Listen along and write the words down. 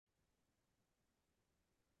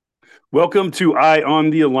Welcome to Eye on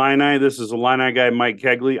the Illini. This is Illini guy Mike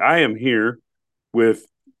Kegley. I am here with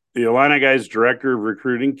the Illini guys director of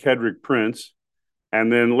recruiting, Kedrick Prince.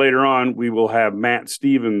 And then later on, we will have Matt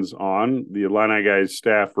Stevens on, the Illini guys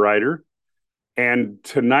staff writer. And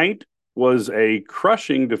tonight was a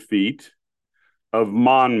crushing defeat of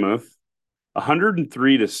Monmouth,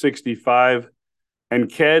 103-65. And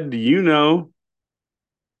Ked, do you know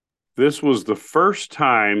this was the first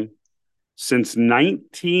time since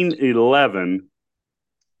 1911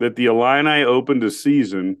 that the Illini opened a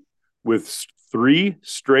season with three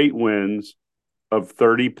straight wins of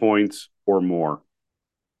 30 points or more.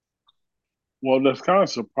 Well, that's kind of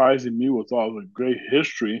surprising me with all the great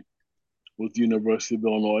history with the University of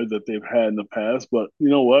Illinois that they've had in the past. But you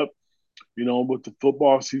know what? With the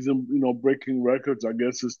football season, breaking records, I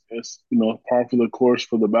guess it's par for the course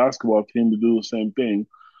for the basketball team to do the same thing.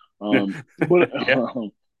 But Yeah.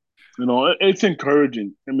 it's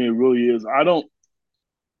encouraging. I mean, it really is. I've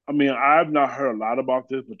not heard a lot about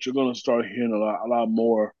this, but you're going to start hearing a lot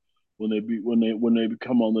more when they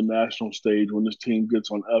become on the national stage, when this team gets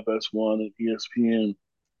on FS1 and ESPN.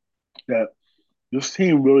 That this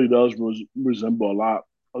team really does resemble a lot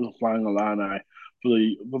of the Flying Illini. For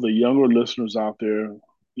the younger listeners out there,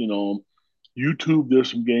 you know, YouTube,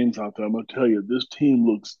 there's some games out there. I'm gonna tell you, this team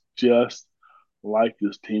looks just like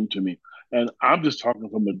this team to me. And I'm just talking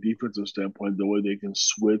from a defensive standpoint, the way they can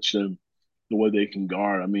switch and the way they can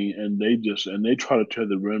guard. I mean, and they try to tear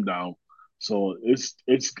the rim down. So it's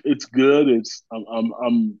good.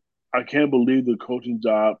 I can't believe the coaching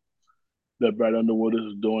job that Brad Underwood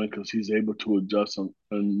is doing because he's able to adjust them.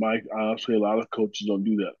 And Mike, honestly, a lot of coaches don't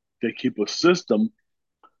do that. They keep a system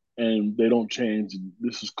and they don't change.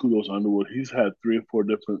 This is kudos to Underwood. He's had three or four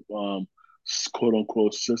different quote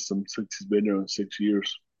unquote systems since he's been there in 6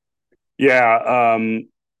 years. Yeah.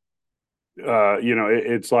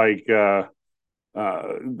 It's like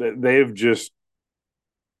they've just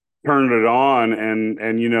turned it on,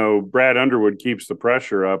 and Brad Underwood keeps the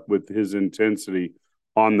pressure up with his intensity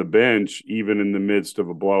on the bench, even in the midst of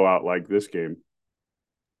a blowout like this game.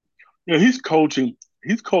 Yeah, he's coaching.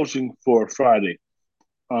 He's coaching for Friday.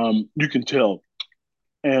 You can tell,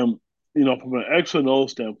 and from an X and O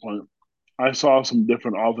standpoint, I saw some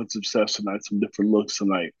different offensive sets tonight, some different looks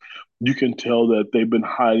tonight. You can tell that they've been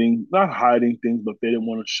hiding, not hiding things, but they didn't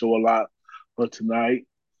want to show a lot. But tonight,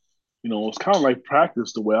 it's kind of like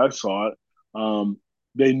practice the way I saw it.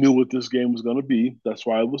 They knew what this game was going to be. That's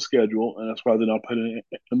why it was scheduled, and that's why they're not putting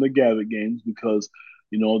it in the Gavitt games because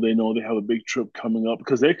they know they have a big trip coming up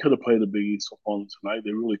because they could have played the Big East opponent tonight.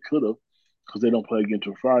 They really could have because they don't play again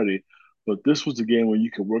until Friday. But this was a game where you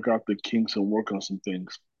could work out the kinks and work on some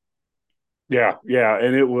things. Yeah, yeah,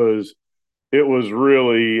 and it was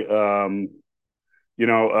really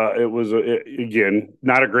again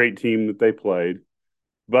not a great team that they played,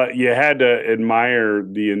 but you had to admire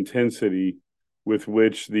the intensity with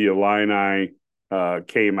which the Illini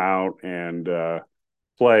came out and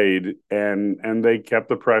played, and they kept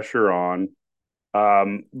the pressure on.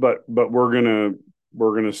 But we're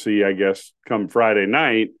gonna see, I guess, come Friday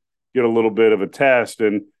night, get a little bit of a test,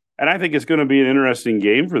 and I think it's going to be an interesting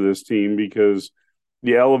game for this team because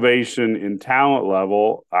the elevation in talent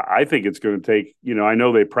level, I think it's going to take. I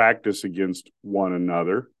know they practice against one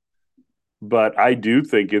another, but I do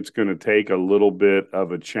think it's going to take a little bit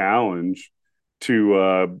of a challenge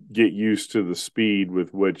to get used to the speed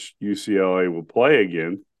with which UCLA will play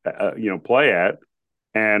again, play at.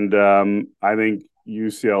 And I think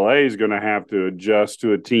UCLA is going to have to adjust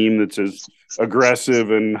to a team that's as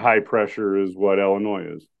aggressive and high pressure as what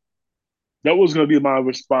Illinois is. That was going to be my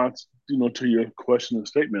response, to your question and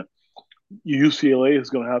statement. UCLA is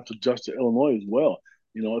going to have to adjust to Illinois as well.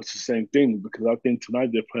 It's the same thing because I think tonight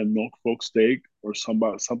they're playing Norfolk State or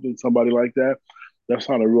somebody like that. That's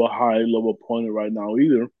not a real high level opponent right now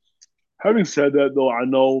either. Having said that, though, I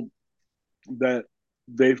know that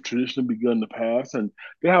they've traditionally begun the pass and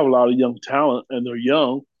they have a lot of young talent and they're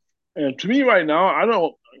young. And to me, right now,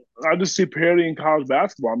 I just see parity in college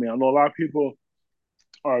basketball. I mean, I know a lot of people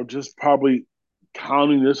are just probably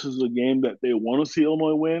counting this as a game that they want to see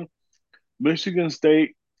Illinois win. Michigan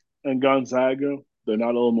State and Gonzaga, they're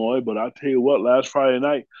not Illinois, but I tell you what, last Friday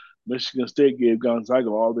night, Michigan State gave Gonzaga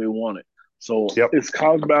all they wanted. So Yep. it's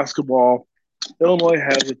college basketball. Illinois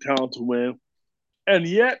has the talent to win. And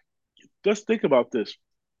yet, just think about this.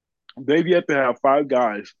 They've yet to have five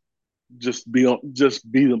guys just be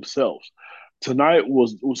themselves. Tonight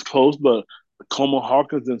was close, but Coleman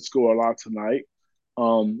Hawkins didn't score a lot tonight.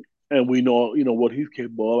 And we know what he's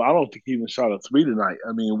capable of. I don't think he even shot a three tonight.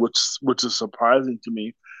 I mean, which is surprising to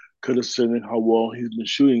me, considering how well he's been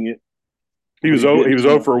shooting it. He was He did.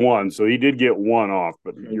 0 for 1, so he did get one off,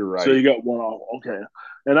 but Okay. you're So right. you got one off. Okay.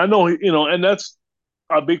 And I know, and that's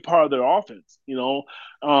a big part of their offense. It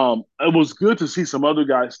was good to see some other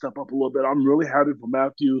guys step up a little bit. I'm really happy for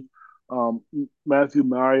Matthew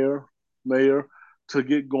Mayer to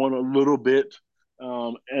get going a little bit,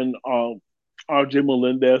 and RJ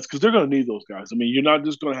Melendez, because they're going to need those guys. I mean, you're not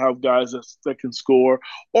just going to have guys that can score,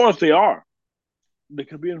 or if they are, they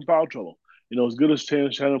could be in foul trouble. As good as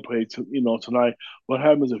Shannon played, tonight, what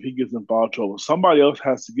happens if he gets in foul trouble? Somebody else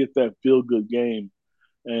has to get that feel good game.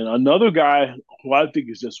 And another guy who I think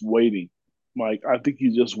is just waiting, Mike, I think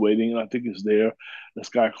he's just waiting, and I think it's there. This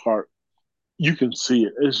guy Clark, you can see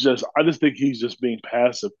it. I just think he's just being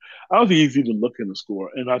passive. I don't think he's even looking to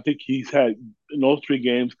score. And I think he's had in those 3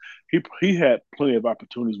 games, he had plenty of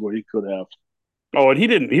opportunities where he could have. Oh, and he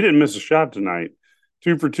didn't miss a shot tonight.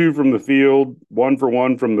 2 for 2 from the field, 1 for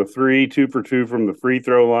 1 from the three, 2 for 2 from the free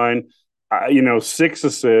throw line. 6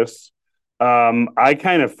 assists. I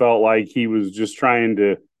kind of felt like he was just trying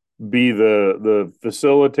to be the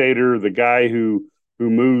facilitator, the guy who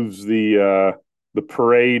moves the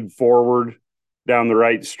parade forward down the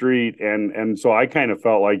right street, and so I kind of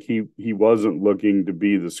felt like he wasn't looking to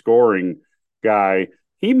be the scoring guy.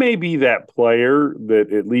 He may be that player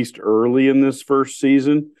that at least early in this first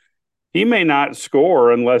season, he may not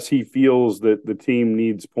score unless he feels that the team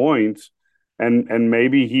needs points. And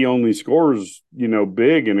maybe he only scores,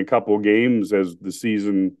 big in a couple games as the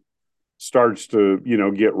season starts to,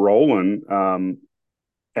 get rolling. And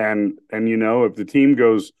if the team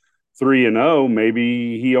goes 3-0,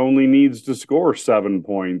 maybe he only needs to score 7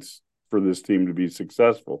 points for this team to be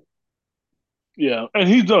successful. Yeah, and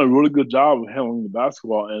he's done a really good job of handling the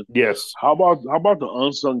basketball. And Yes. how about the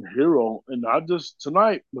unsung hero, and not just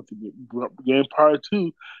tonight, but the game prior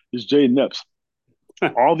to, is Jay Nips.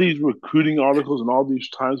 All these recruiting articles and all these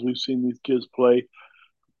times we've seen these kids play,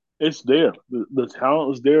 it's there. The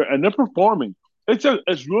talent is there, and they're performing. It's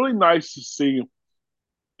really nice to see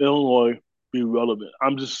Illinois be relevant.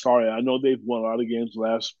 I'm just sorry. I know they've won a lot of games the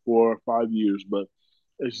last 4 or 5 years, but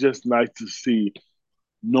it's just nice to see,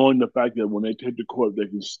 knowing the fact that when they take the court, they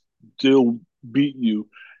can still beat you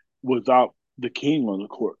without the king on the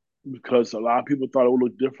court. Because a lot of people thought it would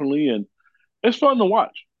look differently, and it's fun to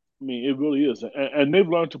watch. I mean, it really is, and they've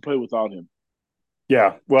learned to play without him.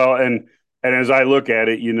 Yeah. Well, and as I look at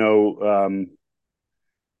it,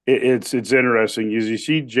 it's interesting. As you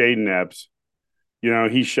see Jaden Epps,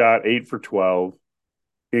 he shot 8 for 12,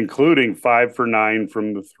 including 5 for 9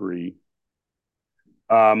 from the three.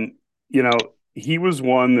 He was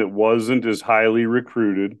one that wasn't as highly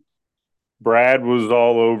recruited. Brad was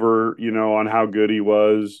all over, on how good he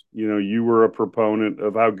was. You were a proponent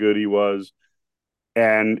of how good he was.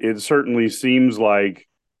 And it certainly seems like,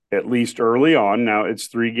 at least early on, now it's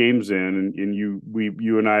 3 games in, and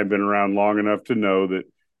you and I have been around long enough to know that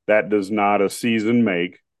that does not a season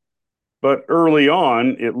make. But early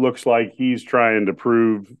on, it looks like he's trying to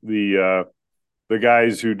prove the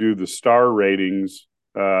guys who do the star ratings,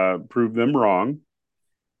 prove them wrong.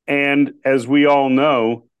 And as we all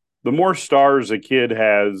know, the more stars a kid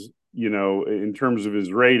has, in terms of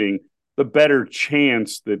his rating, the better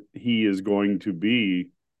chance that he is going to be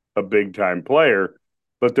a big time player.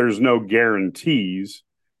 But there's no guarantees.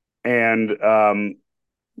 And,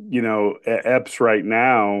 Epps right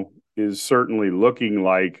now is certainly looking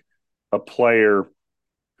like a player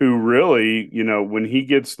who really, when he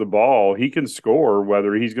gets the ball, he can score,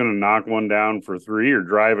 whether he's going to knock one down for three or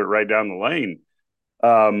drive it right down the lane.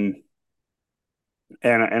 Um,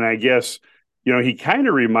 and I guess, he kind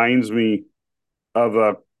of reminds me of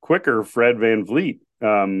a quicker Fred VanVleet.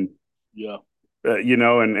 Yeah,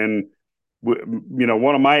 And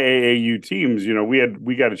one of my AAU teams,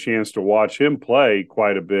 we got a chance to watch him play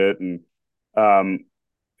quite a bit. And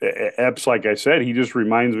Epps, like I said, he just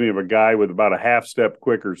reminds me of a guy with about a half step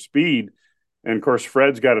quicker speed. And of course,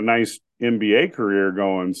 Fred's got a nice NBA career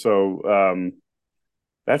going. So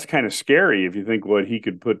that's kind of scary if you think what he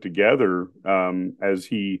could put together as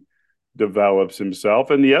he develops himself.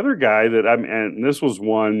 And the other guy and this was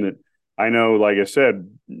one that I know, like I said,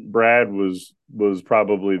 Brad was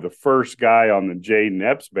probably the first guy on the Jaden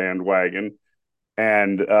Epps bandwagon.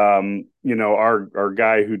 And, our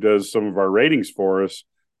guy who does some of our ratings for us,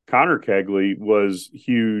 Connor Kegley, was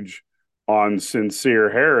huge on Sincere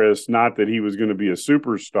Harris. Not that he was going to be a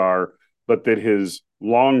superstar, but that his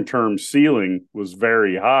long-term ceiling was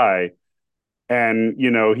very high. And,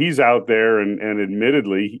 he's out there and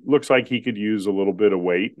admittedly he looks like he could use a little bit of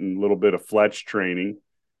weight and a little bit of fletch training.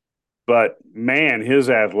 But man, his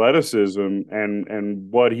athleticism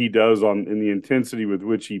and what he does in the intensity with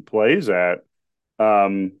which he plays at,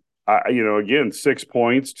 Again, 6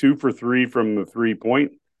 points, 2 for 3 from the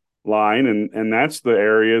 3-point line, and that's the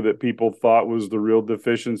area that people thought was the real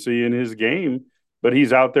deficiency in his game. But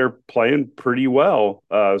he's out there playing pretty well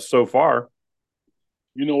so far.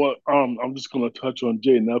 You know what? I'm just going to touch on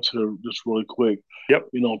Jay Epps here just really quick. Yep.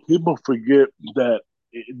 People forget that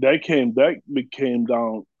that became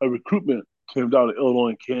down a recruitment came down to Illinois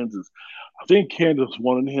and Kansas. I think Kansas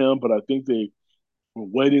wanted him, but I think they were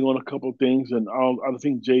waiting on a couple of things, and I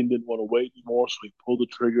think Jay didn't want to wait anymore, so he pulled the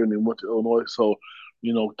trigger and then went to Illinois. So,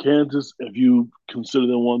 Kansas, if you consider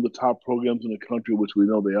them one of the top programs in the country, which we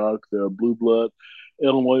know they are, they're blue blood.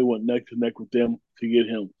 Illinois went neck to neck with them to get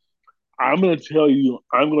him. I'm going to tell you,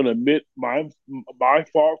 I'm going to admit my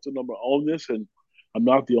fault to number on this, and I'm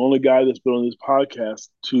not the only guy that's been on this podcast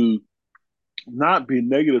to not be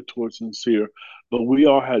negative towards Sincere, but we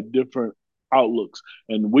all had different outlooks,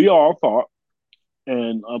 and we all thought,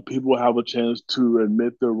 and people have a chance to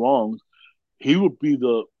admit their wrongs. He would be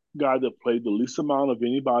the guy that played the least amount of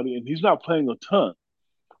anybody, and he's not playing a ton.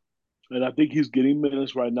 And I think he's getting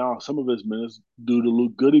minutes right now. Some of his minutes due to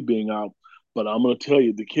Luke Goody being out. But I'm going to tell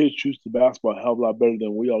you, the kid shoots the basketball a hell of a lot better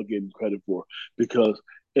than we all give him credit for, because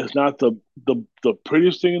it's not the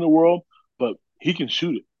prettiest thing in the world, but he can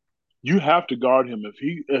shoot it. You have to guard him. If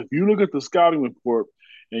you look at the scouting report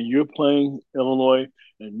and you're playing Illinois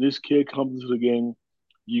and this kid comes into the game,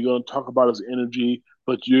 you're going to talk about his energy,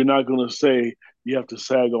 but you're not going to say you have to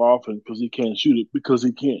sag off and because he can't shoot it, because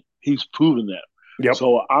he can't. He's proven that. Yep.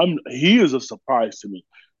 So he is a surprise to me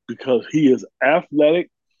because he is athletic.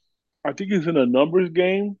 I think he's in a numbers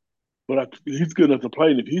game, but he's good enough to play.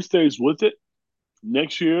 And if he stays with it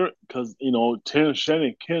next year, because Terrence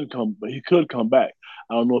Shannon can come, but he could come back.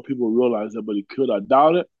 I don't know if people realize that, but he could. I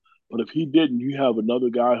doubt it. But if he didn't, you have another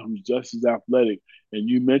guy who's just as athletic. And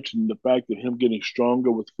you mentioned the fact that him getting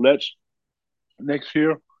stronger with Fletch next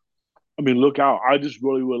year. I mean, look out. I just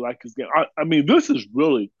really would like his game. I mean, this is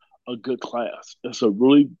really a good class. It's a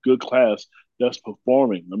really good class that's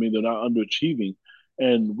performing. I mean, they're not underachieving.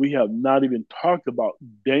 And we have not even talked about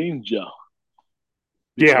danger.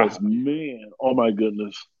 Because, man, oh my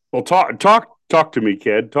goodness. Well, talk to me,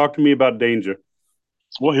 kid. Talk to me about danger.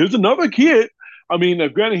 Well, here's another kid. I mean,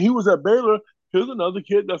 granted, he was at Baylor. Here's another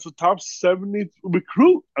kid that's a top 70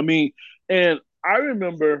 recruit. I mean, and I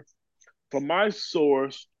remember from my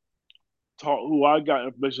source, who I got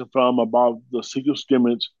information from about the secret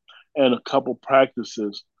scrimmage and a couple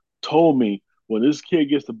practices, told me when this kid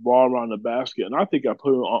gets the ball around the basket, and I think I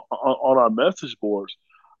put it on our message boards,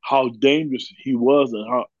 how dangerous he was and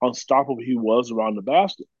how unstoppable he was around the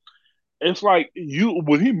basket. It's like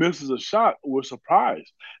when he misses a shot, we're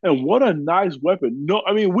surprised. And what a nice weapon. No,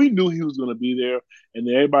 I mean, we knew he was going to be there, and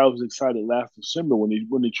everybody was excited last December when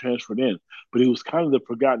he transferred in. But he was kind of the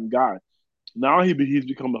forgotten guy. Now he's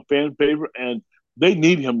become a fan favorite, and they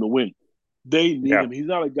need him to win. They need him. He's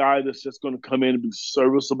not a guy that's just going to come in and be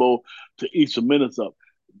serviceable to eat some minutes up.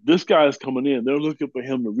 This guy is coming in. They're looking for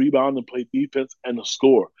him to rebound and play defense and to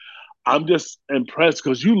score. I'm just impressed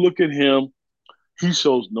because you look at him, he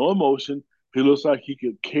shows no emotion. He looks like he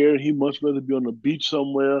could care. He much rather be on the beach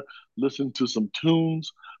somewhere, listen to some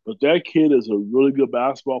tunes. But that kid is a really good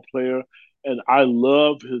basketball player, and I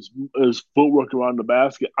love his footwork around the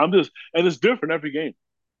basket. And it's different every game.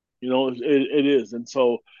 It is. And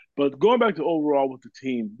so, but going back to overall with the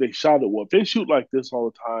team, they shot it well. If they shoot like this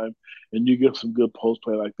all the time and you get some good post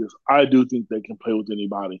play like this, I do think they can play with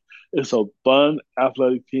anybody. It's a fun,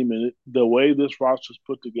 athletic team. And the way this roster is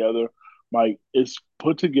put together, Mike, it's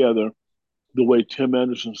put together the way Tim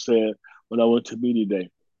Anderson said when I went to Media Day.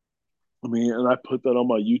 I mean, and I put that on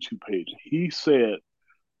my YouTube page. He said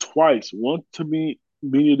twice, once to me,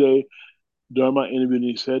 Media Day, during my interview, and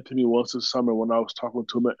he said to me once this summer when I was talking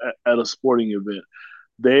to him at a sporting event,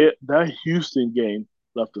 that Houston game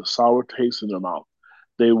left a sour taste in their mouth.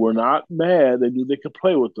 They were not mad. They knew they could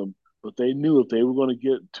play with them, but they knew if they were going to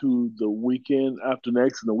get to the weekend after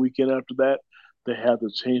next and the weekend after that, they had to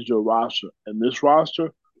change their roster. And this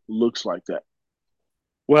roster looks like that.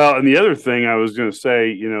 Well, and the other thing I was going to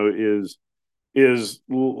say, is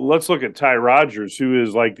let's look at Ty Rodgers, who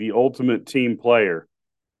is like the ultimate team player.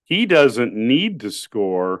 He doesn't need to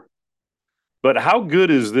score, but how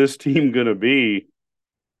good is this team going to be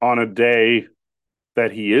on a day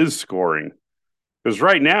that he is scoring? Because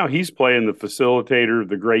right now he's playing the facilitator,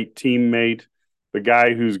 the great teammate, the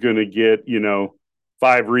guy who's going to get,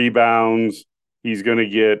 5 rebounds. He's going to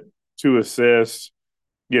get 2 assists,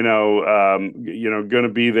 going to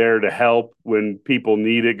be there to help when people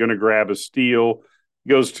need it, going to grab a steal,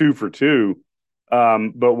 goes 2 for 2.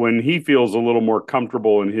 But when he feels a little more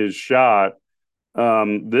comfortable in his shot,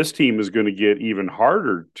 this team is going to get even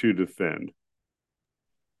harder to defend.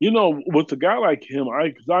 With a guy like him,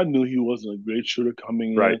 because I knew he wasn't a great shooter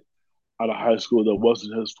coming Right. in out of high school. That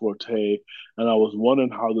wasn't his forte, and I was wondering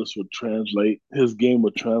how this would translate. His game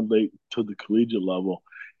would translate to the collegiate level.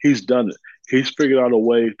 He's done it. He's figured out a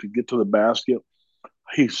way to get to the basket.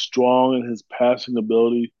 He's strong in his passing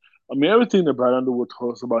ability. I mean, everything that Brad Underwood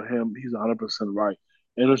told us about him, he's 100% right.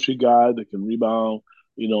 Energy guy that can rebound.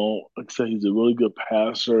 Like I said, he's a really good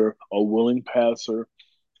passer, a willing passer.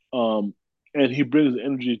 Um, and he brings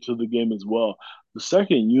energy to the game as well. The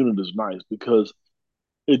second unit is nice because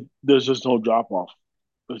there's just no drop off.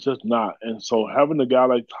 It's just not. And so having a guy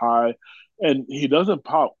like Ty, and he doesn't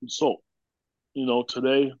pop. So,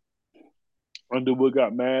 today Underwood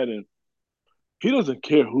got mad and he doesn't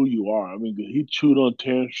care who you are. I mean, he chewed on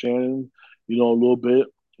Terrence Shannon, a little bit.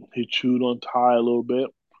 He chewed on Ty a little bit.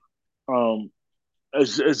 Um,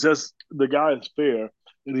 it's just the guy is fair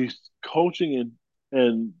and he's coaching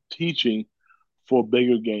and teaching for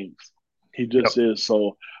bigger games. He just Yep. is.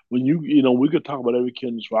 So when we could talk about every kid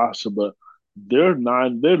in this roster, but they're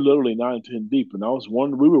literally 9, 10 deep. And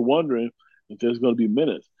we were wondering if there's going to be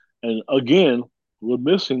minutes. And again, we're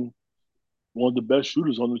missing one of the best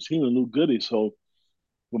shooters on the team, Luke Goody. So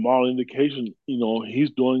from all indications,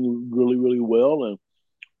 he's doing really, really well. And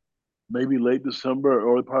maybe late December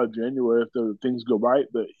or probably January, if things go right,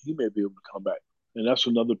 that he may be able to come back. And that's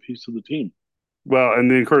another piece of the team. Well,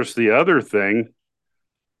 and then of course the other thing,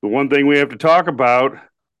 the one thing we have to talk about,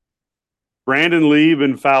 Brandon Lieb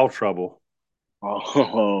in foul trouble.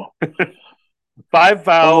 Oh, 5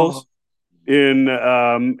 fouls oh,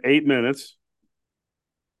 in 8 minutes.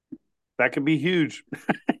 That could be huge.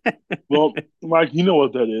 well, Mike, you know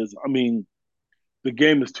what that is. I mean, the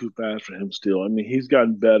game is too fast for him still. I mean, he's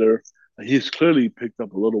gotten better. He's clearly picked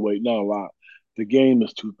up a little weight, not a lot. The game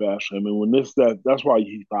is too fast for him. And when that's why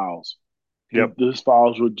he fouls. Yep. His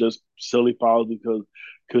fouls were just silly fouls because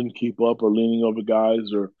couldn't keep up or leaning over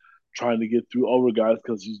guys or trying to get through over guys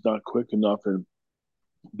because he's not quick enough. And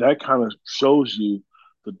that kind of shows you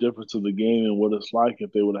the difference of the game and what it's like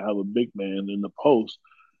if they would have a big man in the post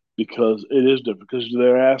because it is different because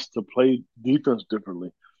they're asked to play defense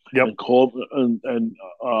differently. Yep. And Cole and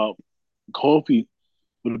Kofi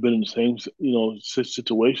would have been in the same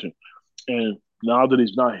situation. And now that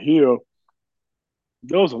he's not here,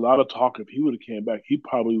 there was a lot of talk. If he would have came back, he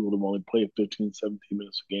probably would have only played 15, 17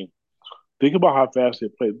 minutes a game. Think about how fast they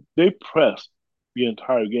played. They pressed the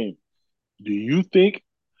entire game. Do you think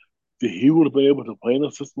that he would have been able to play in a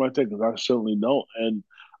system like that? Because I certainly don't. And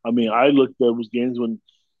I mean, I looked at those games when,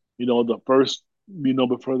 the first,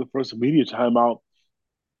 before the first immediate timeout,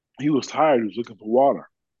 he was tired. He was looking for water.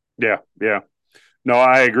 Yeah. Yeah. No,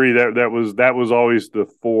 I agree. That was always the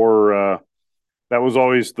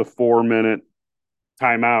 4 minute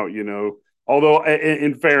timeout. Although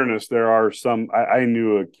in fairness, there are some. I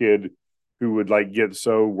knew a kid who would like get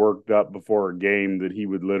so worked up before a game that he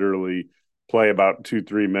would literally play about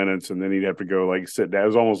 2-3 minutes and then he'd have to go like sit down. It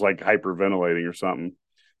was almost like hyperventilating or something.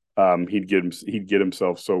 He'd get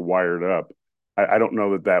himself so wired up. I don't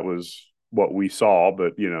know that was what we saw,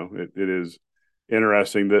 but it is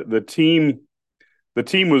interesting. The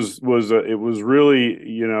team was it was really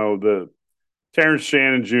the Terrence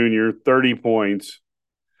Shannon Jr. 30 points,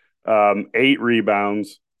 8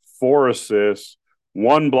 rebounds, 4 assists,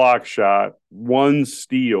 1 block shot, 1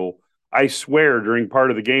 steal. I swear during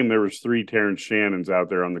part of the game there was 3 Terrence Shannons out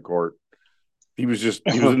there on the court. He was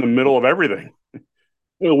in the middle of everything.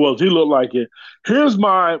 Well, he looked like it. Here's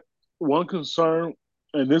my one concern,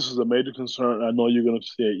 and this is a major concern. I know you're going to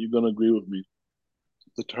say it. You're going to agree with me.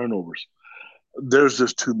 The turnovers. There's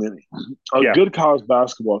just too many. A Yeah, good college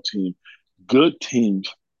basketball team, good teams.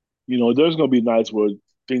 There's going to be nights where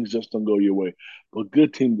things just don't go your way, but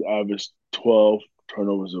good teams average 12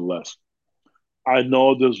 turnovers or less. I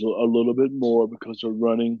know there's a little bit more because they're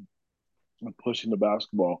running and pushing the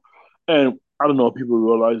basketball. And I don't know if people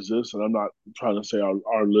realize this, and I'm not trying to say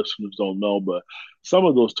our listeners don't know, but some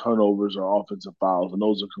of those turnovers are offensive fouls, and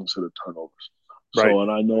those are considered turnovers. right. So,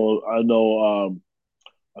 and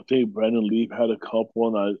I think Brandon Leaf had a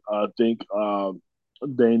couple, and I think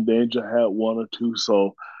Dane Danger had one or two.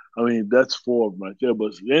 So, I mean, that's four of them right there.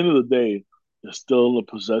 But at the end of the day, it's still a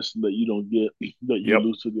possession that you don't get that you Yep.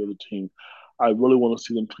 lose to the other team. I really want to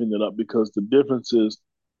see them clean it up because the difference is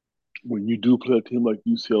when you do play a team like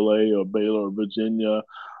UCLA or Baylor or Virginia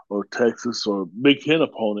or Texas or Big Ten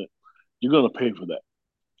opponent, you're going to pay for that.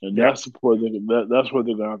 And Yeah. that's where they're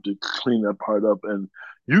going to have to clean that part up. And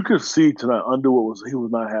you could see tonight Underwood he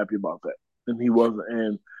was not happy about that, and he wasn't.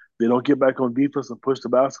 And they don't get back on defense and push the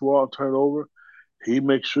basketball and turn it over. He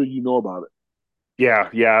makes sure you know about it. Yeah,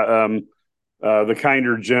 yeah. The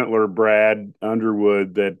kinder, gentler Brad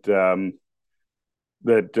Underwood that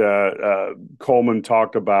Coleman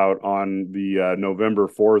talked about on the November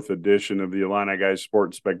 4th edition of the Illini Guys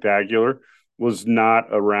Sports Spectacular was not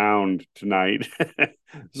around tonight.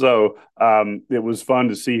 So it was fun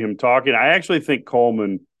to see him talking. I actually think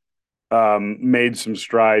Coleman made some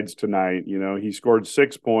strides tonight. You know, he scored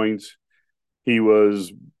 6 points. He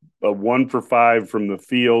was a 1 for 5 from the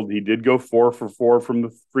field. He did go 4 for 4 from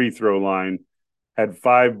the free throw line, had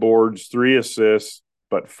 5 boards, 3 assists,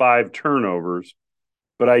 but 5 turnovers.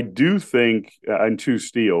 But I do think, and 2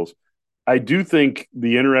 steals. I do think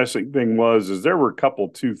the interesting thing is there were a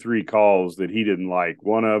couple 2-3 calls that he didn't like.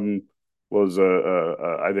 One of them was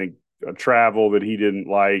I think a travel that he didn't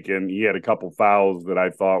like, and he had a couple fouls that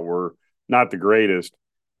I thought were not the greatest.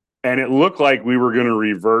 And it looked like we were going to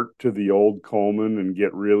revert to the old Coleman and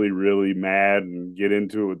get really, really mad and get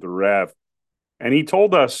into it with the ref. And he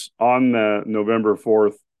told us on the November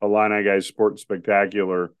 4th Illini Guys Sports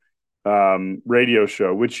Spectacular radio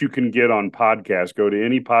show, which you can get on podcast. Go to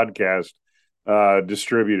any podcast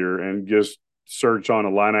distributor and just search on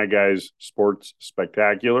Illini Guys Sports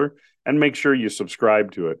Spectacular and make sure you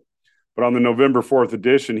subscribe to it. But on the November 4th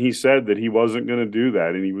edition, he said that he wasn't going to do that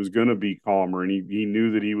and he was going to be calmer and he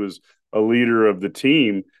knew that he was a leader of the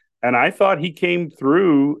team. And I thought he came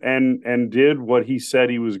through and did what he said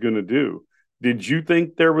he was going to do. Did you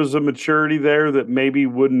think there was a maturity there that maybe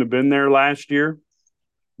wouldn't have been there last year?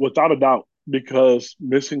 Without a doubt, because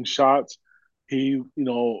missing shots, he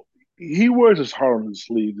wears his heart on his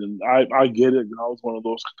sleeve, and I get it. I was one of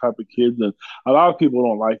those type of kids, and a lot of people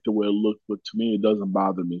don't like the way it looks, but to me, it doesn't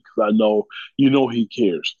bother me because I know, he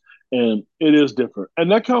cares, and it is different,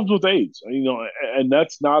 and that comes with age, and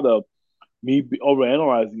that's not a me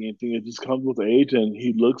overanalyzing anything. It just comes with age, and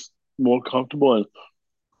he looks more comfortable. And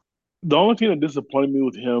the only thing that disappointed me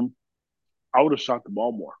with him, I would have shot the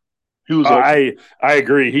ball more. He was open. I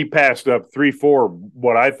agree. He passed up 3-4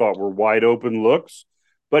 what I thought were wide open looks,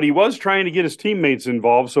 but he was trying to get his teammates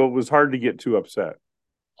involved, so it was hard to get too upset.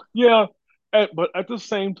 Yeah, but at the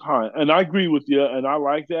same time, and I agree with you, and I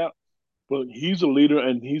like that. But he's a leader,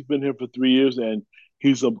 and he's been here for 3 years, and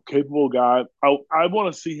he's a capable guy. I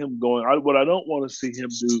want to see him going. What I don't want to see him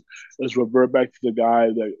do is revert back to the guy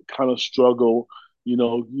that kind of struggle.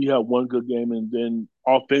 You have one good game, and then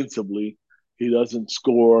offensively, he doesn't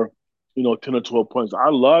score. 10 or 12 points. I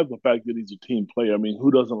love the fact that he's a team player. I mean,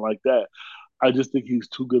 who doesn't like that? I just think he's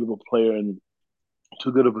too good of a player and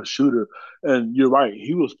too good of a shooter. And you're right,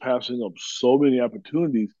 he was passing up so many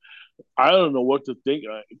opportunities. I don't know what to think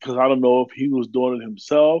because I don't know if he was doing it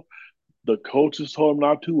himself. The coaches told him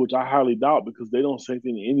not to, which I highly doubt because they don't say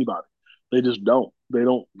anything to anybody. They just don't. They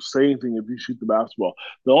don't say anything if you shoot the basketball.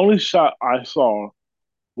 The only shot I saw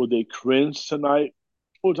where they cringed tonight,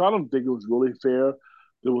 which I don't think it was really fair.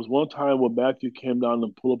 There was one time where Matthew came down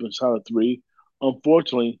and pulled up and shot a three.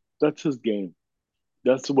 Unfortunately, that's his game.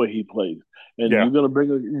 That's the way he plays. And Yeah. you're gonna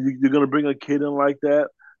bring a kid in like that.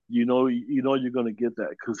 You're gonna get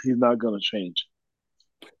that because he's not gonna change.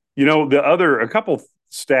 You know, a couple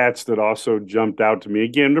stats that also jumped out to me.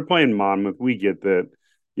 Again, they're playing Monmouth. We get that.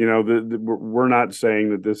 You know, we're not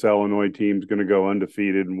saying that this Illinois team is going to go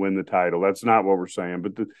undefeated and win the title. That's not what we're saying.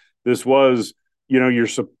 But this was, you're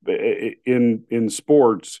in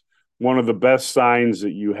sports. One of the best signs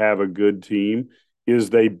that you have a good team is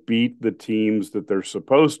they beat the teams that they're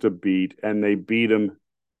supposed to beat, and they beat them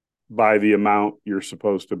by the amount you're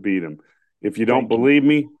supposed to beat them. If you don't Thank you. believe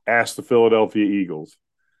me, ask the Philadelphia Eagles.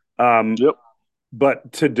 Yep.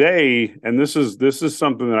 But today, and this is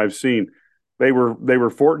something that I've seen, they were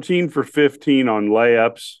 14 for 15 on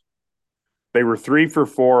layups. They were 3 for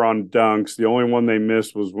 4 on dunks. The only one they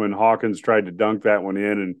missed was when Hawkins tried to dunk that one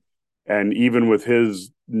in, and even with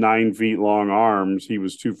his 9 feet long arms, he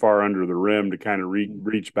was too far under the rim to kind of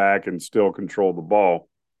reach back and still control the ball.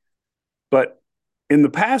 But in the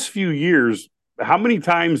past few years, how many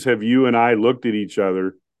times have you and I looked at each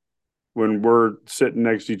other when we're sitting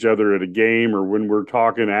next to each other at a game or when we're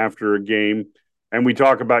talking after a game and we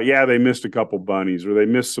talk about, yeah, they missed a couple bunnies or they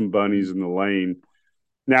missed some bunnies in the lane.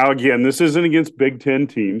 Now, again, this isn't against Big Ten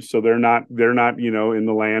teams, so they're not, in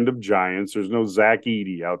the land of giants. There's no Zach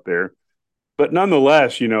Edey out there. But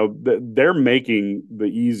nonetheless, they're making the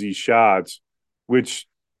easy shots, which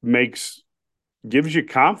gives you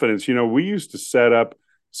confidence. We used to set up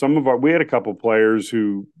we had a couple players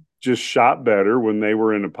who just shot better when they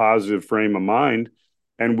were in a positive frame of mind.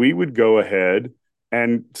 And we would go ahead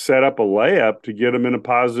and set up a layup to get them in a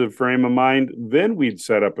positive frame of mind. Then we'd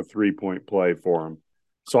set up a 3-point play for them.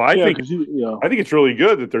 So I Yeah, think because I think it's really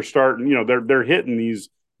good that they're starting, they're hitting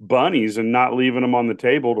bunnies and not leaving them on the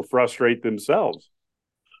table to frustrate themselves.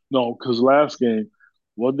 No, because last game,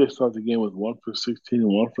 what they start the game with 1 for 16 and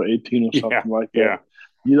 1 for 18 or Yeah, something like that. yeah,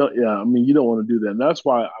 You don't, yeah, I mean, you don't want to do that. And that's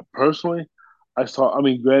why I personally, I saw, I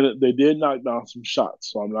mean, granted, they did knock down some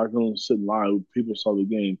shots, so I'm not going to sit and lie. People saw the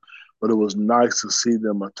game, but it was nice to see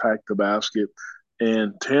them attack the basket.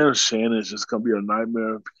 And Terrence Shannon is just going to be a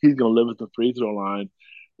nightmare. He's going to live at the free throw line.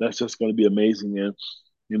 That's just going to be amazing. And,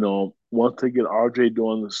 once they get RJ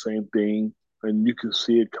doing the same thing, and you can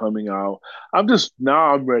see it coming out, I'm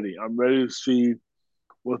ready. I'm ready to see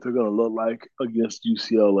what they're going to look like against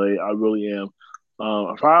UCLA. I really am.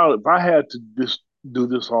 If I had to just do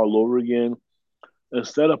this all over again,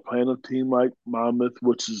 instead of playing a team like Monmouth,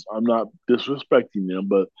 which is I'm not disrespecting them,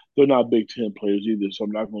 but they're not Big Ten players either, so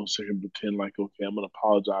I'm not going to sit here and pretend like okay, I'm going to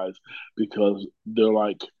apologize because they're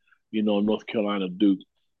like North Carolina Duke.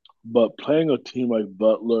 But playing a team like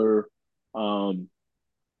Butler, um,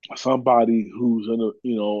 somebody who's in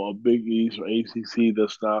a Big East or ACC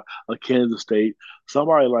that's not a Kansas State,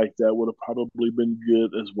 somebody like that would have probably been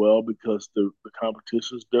good as well because the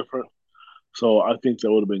competition is different. So I think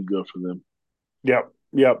that would have been good for them. yep,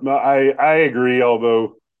 yep. No, I agree.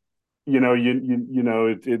 Although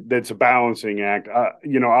it's a balancing act.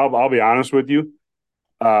 I'll be honest with you.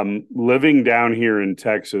 Living down here in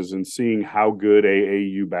Texas and seeing how good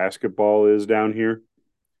AAU basketball is down here,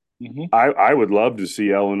 Mm-hmm. I would love to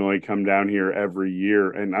see Illinois come down here every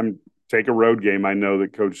year. And I'm take a road game. I know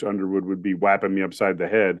that Coach Underwood would be whapping me upside the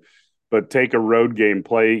head, but take a road game,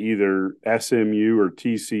 play either SMU or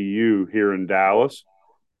TCU here in Dallas,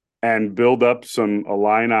 and build up some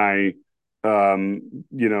Illini, the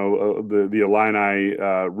Illini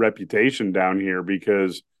reputation down here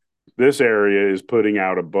because this area is putting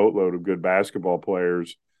out a boatload of good basketball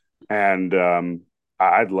players, and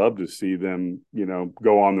I'd love to see them,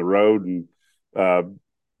 go on the road and uh,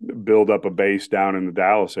 build up a base down in the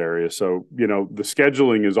Dallas area. So, the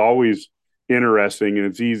scheduling is always interesting, and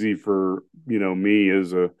it's easy for me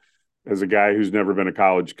as a guy who's never been a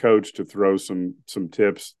college coach to throw some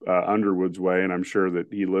tips Underwood's way, and I'm sure that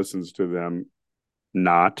he listens to them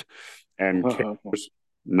not and cares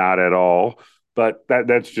not at all. But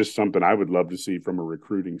that's just something I would love to see from a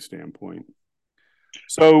recruiting standpoint.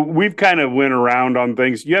 So we've kind of went around on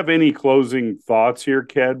things. You have any closing thoughts here,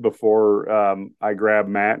 Ked, before I grab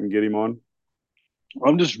Matt and get him on?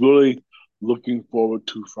 I'm just really looking forward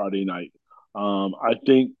to Friday night. I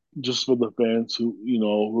think just for the fans who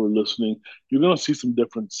are listening, you're going to see some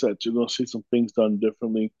different sets. You're going to see some things done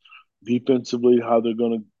differently defensively, how they're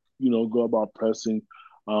going to go about pressing.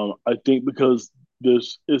 I think because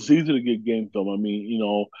it's easy to get game film. I mean,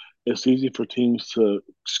 it's easy for teams to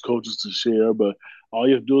coaches to share, but all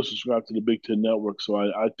you have to do is subscribe to the Big Ten Network. So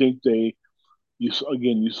I think you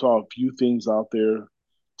saw a few things out there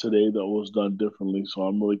today that was done differently. So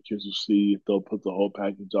I'm really curious to see if they'll put the whole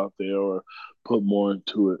package out there or put more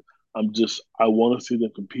into it. I want to see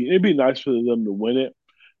them compete. It'd be nice for them to win it,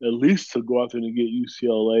 at least to go out there and get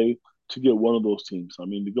UCLA to get one of those teams. I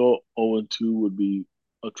mean, to go 0-2 would be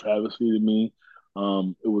a travesty to me.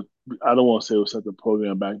 It would. I don't want to say it would set the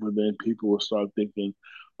program back, but then people will start thinking,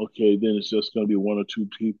 okay, then it's just going to be one or two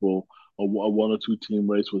people, a one or two team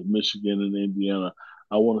race with Michigan and Indiana.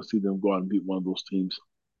 I want to see them go out and beat one of those teams.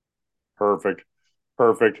 Perfect.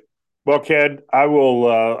 Perfect. Well, Ked, I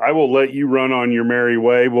will let you run on your merry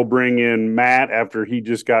way. We'll bring in Matt after he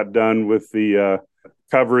just got done with the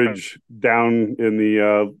coverage down in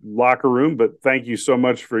the locker room. But thank you so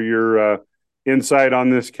much for your insight on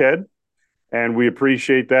this, Ked, and we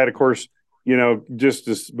appreciate that. Of course, just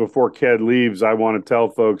as before Ked leaves, I want to tell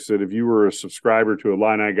folks that if you were a subscriber to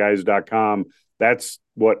IlliniGuys.com, that's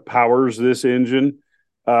what powers this engine.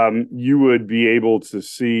 You would be able to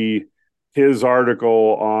see his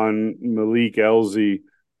article on Malik Elzy,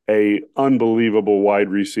 a unbelievable wide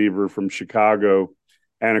receiver from Chicago.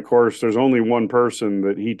 And of course, there's only one person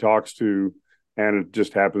that he talks to, and it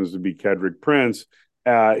just happens to be Kedrick Prince.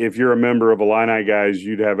 If you're a member of Illini Guys,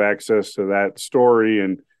 you'd have access to that story.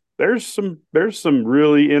 And there's some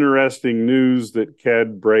really interesting news that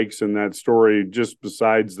Ked breaks in that story, just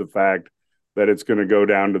besides the fact that it's going to go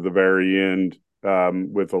down to the very end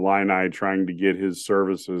with Illini trying to get his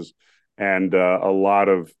services and a lot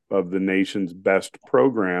of the nation's best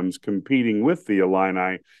programs competing with the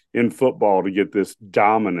Illini in football to get this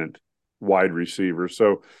dominant wide receiver.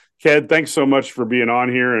 So, Ked, thanks so much for being on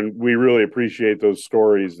here, and we really appreciate those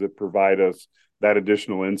stories that provide us that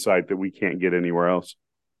additional insight that we can't get anywhere else.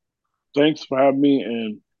 Thanks for having me,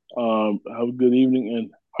 and have a good evening.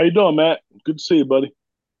 And how you doing, Matt? Good to see you, buddy.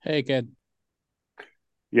 Hey, kid.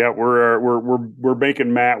 Yeah, we're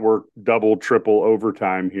making Matt work double, triple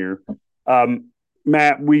overtime here.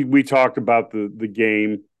 Matt, we talked about the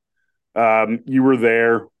game. You were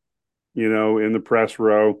there, in the press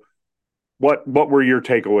row. What were your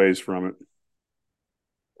takeaways from it?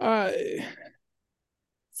 Uh,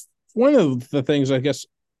 One of the things I guess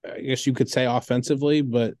you could say offensively,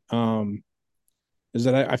 but is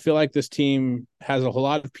that I feel like this team has a whole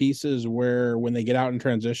lot of pieces where when they get out in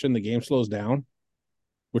transition, the game slows down,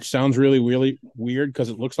 which sounds really, really weird because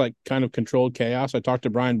it looks like kind of controlled chaos. I talked to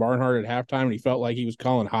Brian Barnhart at halftime, and he felt like he was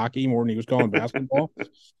calling hockey more than he was calling basketball.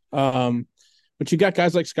 Um, but you got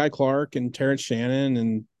guys like Sky Clark and Terrence Shannon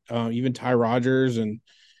and even Ty Rogers and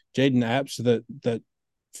Jaden Epps that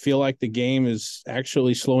feel like the game is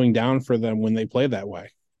actually slowing down for them when they play that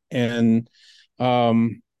way. And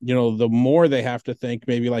the more they have to think,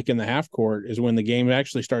 maybe like in the half court, is when the game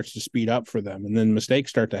actually starts to speed up for them, and then mistakes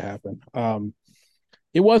start to happen.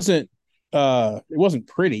 It wasn't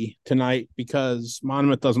pretty tonight because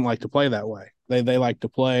Monmouth doesn't like to play that way. They like to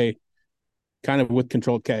play kind of with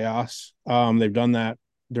controlled chaos. They've done that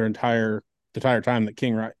their entire time that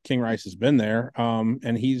King Rice has been there.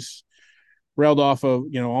 And he's railed off of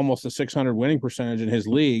almost a 600 winning percentage in his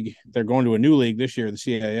league. They're going to a new league this year, the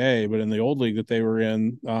CAA, but in the old league that they were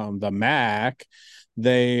in, the MAC,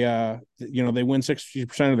 they they win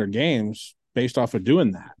 60% of their games based off of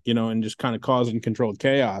doing that, and just kind of causing controlled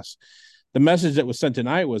chaos. The message that was sent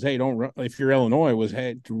tonight was, hey, don't run. If you're Illinois, was,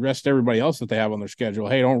 hey, to rest everybody else that they have on their schedule.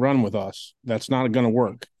 Hey, don't run with us. That's not going to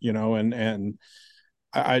work, and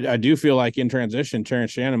I do feel like in transition,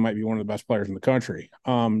 Terrence Shannon might be one of the best players in the country.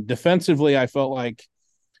 Defensively, I felt like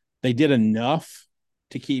they did enough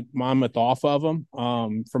to keep Monmouth off of them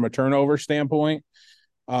from a turnover standpoint.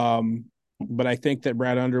 But I think that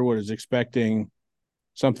Brad Underwood is expecting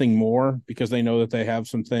something more because they know that they have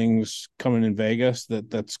some things coming in Vegas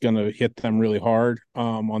that's going to hit them really hard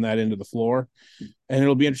on that end of the floor. And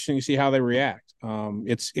it'll be interesting to see how they react.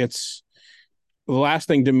 It's the last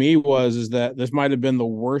thing to me is that this might have been the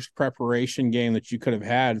worst preparation game that you could have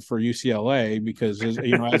had for UCLA because, as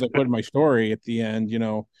I put in my story at the end,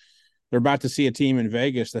 they're about to see a team in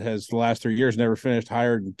Vegas that has the last 3 years never finished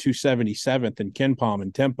higher than 277th in KenPom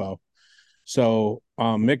and tempo. So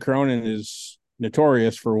Mick Cronin is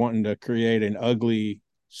notorious for wanting to create an ugly,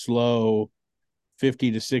 slow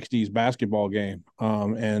 50 to 60s basketball game.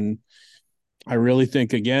 And I really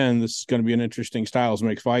think, again, this is going to be an interesting styles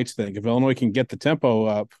make fights thing. If Illinois can get the tempo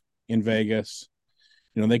up in Vegas,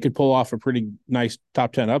 they could pull off a pretty nice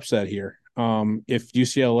top 10 upset here. If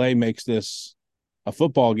UCLA makes this a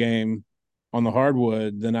football game on the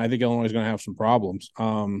hardwood, then I think Illinois is going to have some problems.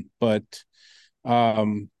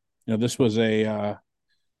 This was again,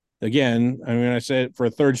 I say it for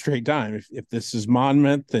a third straight time. If this is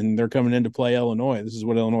Monmouth and they're coming in to play Illinois, this is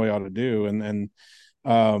what Illinois ought to do. And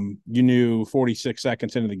you knew 46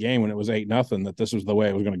 seconds into the game when it was 8-0 that this was the way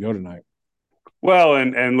it was going to go tonight. Well,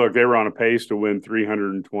 and look, they were on a pace to win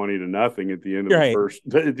 320-0 at the end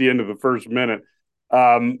of the first minute.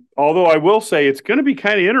 Although I will say it's going to be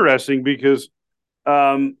kind of interesting because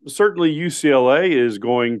certainly UCLA is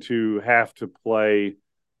going to have to play.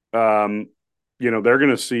 They're going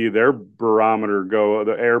to see their barometer go,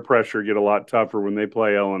 the air pressure get a lot tougher when they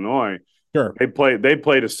play Illinois. Sure, they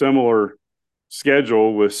played a similar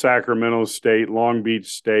schedule with Sacramento State, Long Beach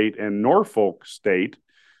State, and Norfolk State.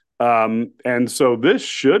 And so this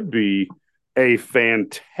should be a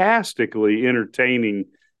fantastically entertaining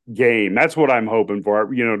game. That's what I'm hoping for,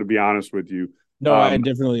 to be honest with you. No, I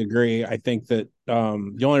definitely agree. I think that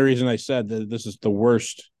the only reason I said that this is the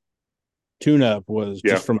worst tune-up was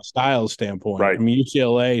just from a style standpoint. Right. I mean,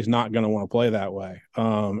 UCLA is not going to want to play that way.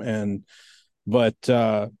 But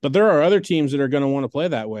there are other teams that are going to want to play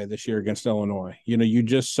that way this year against Illinois. You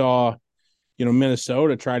just saw,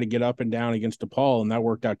 Minnesota try to get up and down against DePaul, and that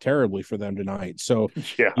worked out terribly for them tonight. So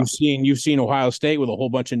you've seen Ohio State with a whole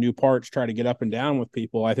bunch of new parts try to get up and down with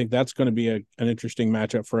people. I think that's going to be an interesting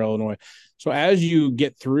matchup for Illinois. So as you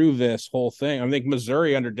get through this whole thing, I think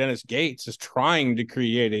Missouri under Dennis Gates is trying to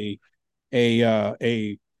create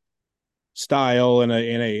a style and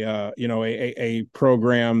a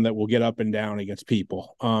program that will get up and down against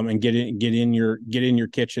people and get in your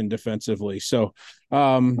kitchen defensively. So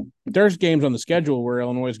there's games on the schedule where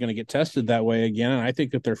Illinois is going to get tested that way again, and I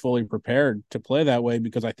think that they're fully prepared to play that way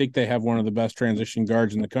because I think they have one of the best transition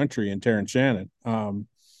guards in the country in Terrence Shannon.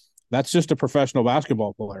 That's just a professional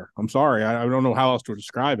basketball player. I'm sorry, I don't know how else to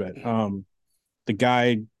describe it. The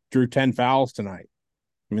guy drew 10 fouls tonight.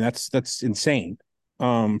 I mean, that's insane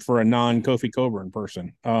for a non-Kofi Coburn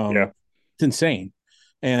person. It's insane.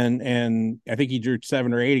 And I think he drew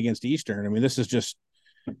 7 or 8 against Eastern. I mean, this is just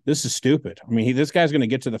this is stupid. I mean, this guy's going to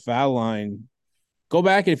get to the foul line. Go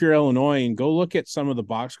back if you're Illinois and go look at some of the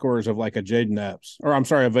box scores of like a Jaden Epps, or I'm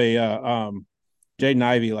sorry, of a Jaden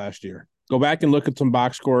Ivey last year. Go back and look at some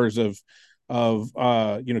box scores of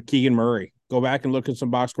Keegan Murray. Go back and look at some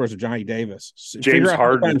box scores of Johnny Davis. James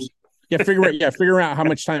Harden. Figure out how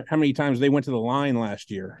many times they went to the line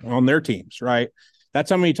last year on their teams, right? That's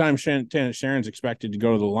how many times Tanit Sharon's expected to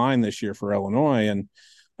go to the line this year for Illinois, and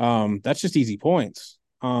that's just easy points.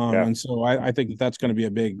 And so I think that's going to be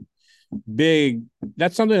a big.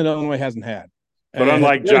 That's something that Illinois hasn't had. But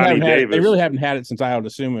unlike Johnny Davis, they really haven't had it since Ayo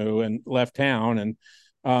Dosunmu and left town.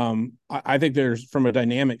 And I think there's, from a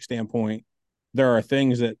dynamic standpoint, there are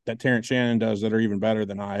things that Terrence Shannon does that are even better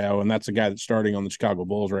than Ayo, and that's a guy that's starting on the Chicago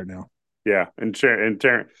Bulls right now. Yeah, and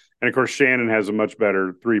of course Shannon has a much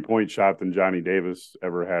better 3-point shot than Johnny Davis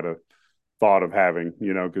ever had a thought of having.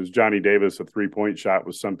 Because Johnny Davis, a 3-point shot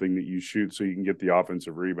was something that you shoot so you can get the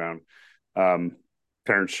offensive rebound.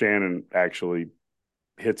 Terrence Shannon actually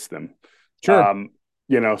hits them. Sure.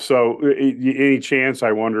 So any chance,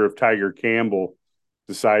 I wonder if Tiger Campbell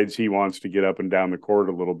decides he wants to get up and down the court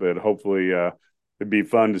a little bit. Hopefully it'd be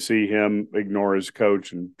fun to see him ignore his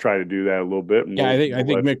coach and try to do that a little bit. Yeah, I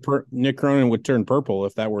think Nick Cronin would turn purple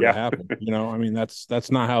if that were to happen. I mean,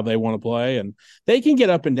 that's not how they want to play. And they can get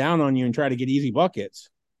up and down on you and try to get easy buckets,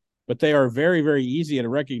 but they are very, very easy at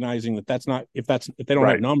recognizing that that's not, if they don't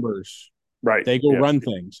have numbers. Right. They go run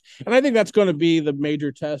things. And I think that's going to be the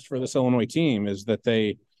major test for this Illinois team, is that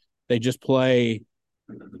they just play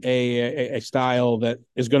a style that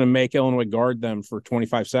is going to make Illinois guard them for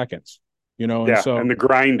 25 seconds. And the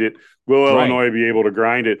grind it. Will Illinois be able to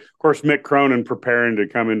grind it? Of course, Mick Cronin preparing to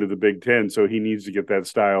come into the Big Ten, so he needs to get that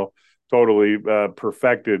style totally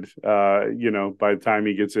perfected, by the time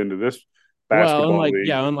he gets into this basketball league.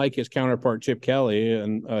 Unlike his counterpart Chip Kelly,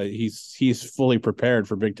 and he's fully prepared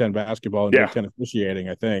for Big Ten basketball and Big Ten officiating,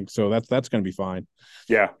 I think. So that's going to be fine.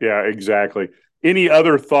 Yeah, exactly. Any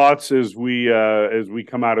other thoughts as we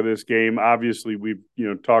come out of this game? Obviously, we've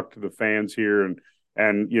talked to the fans here, and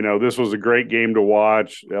this was a great game to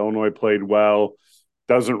watch. Illinois played well.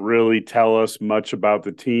 Doesn't really tell us much about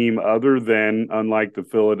the team, other than, unlike the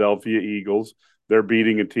Philadelphia Eagles, they're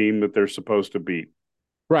beating a team that they're supposed to beat.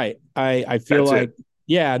 Right. I feel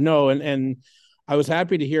and I was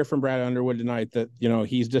happy to hear from Brad Underwood tonight that,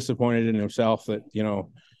 he's disappointed in himself that,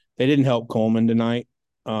 they didn't help Coleman tonight.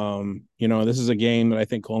 This is a game that I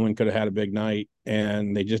think Coleman could have had a big night,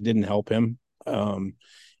 and they just didn't help him. And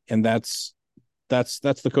that's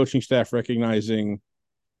the coaching staff recognizing,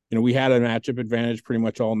 we had a matchup advantage pretty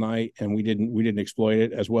much all night, and we didn't exploit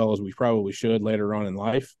it as well as we probably should later on in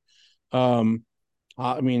life.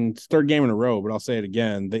 It's third game in a row, but I'll say it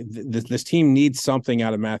again. This team needs something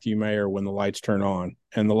out of Matthew Mayer when the lights turn on,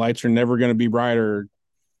 and the lights are never going to be brighter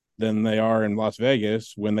than they are in Las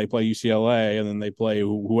Vegas when they play UCLA, and then they play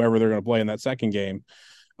whoever they're going to play in that second game.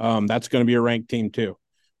 That's going to be a ranked team too.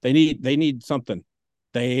 They need something.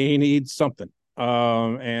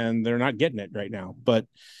 And they're not getting it right now. But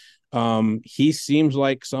he seems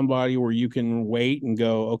like somebody where you can wait and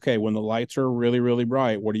go, okay, when the lights are really, really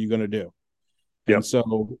bright, what are you going to do? Yep. And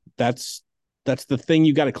so that's the thing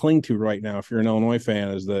you got to cling to right now if you're an Illinois fan,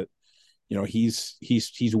 is that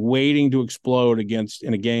he's waiting to explode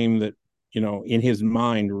in a game that in his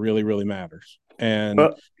mind really, really matters. And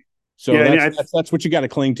that's what you got to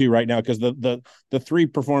cling to right now, because the three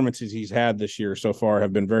performances he's had this year so far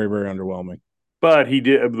have been very, very underwhelming. But he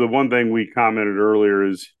did. The one thing we commented earlier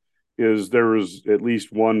is there was at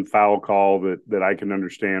least one foul call that I can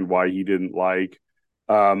understand why he didn't like.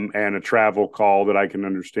 And a travel call that I can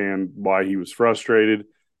understand why he was frustrated.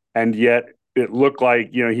 And yet it looked like,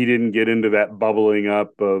 he didn't get into that bubbling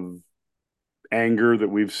up of anger that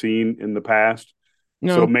we've seen in the past.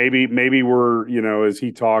 No. So maybe we're, as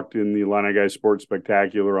he talked in the Illini Guys Sports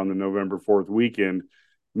Spectacular on the November 4th weekend,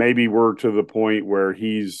 maybe we're to the point where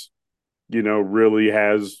he's, really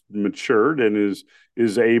has matured and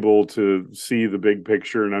is able to see the big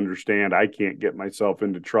picture and understand, I can't get myself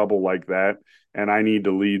into trouble like that. And I need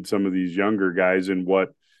to lead some of these younger guys in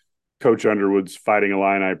what Coach Underwood's Fighting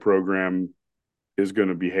Illini program is going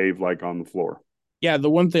to behave like on the floor. Yeah, the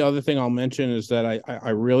other thing I'll mention is that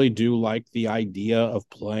I really do like the idea of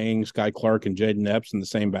playing Sky Clark and Jaden Epps in the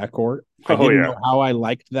same backcourt. I didn't know how I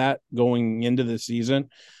liked that going into the season.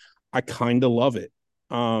 I kind of love it.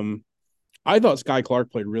 I thought Sky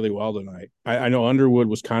Clark played really well tonight. I know Underwood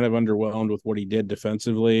was kind of underwhelmed with what he did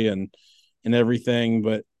defensively and everything,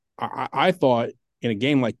 but I thought in a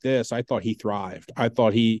game like this, I thought he thrived. I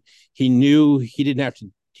thought he knew he didn't have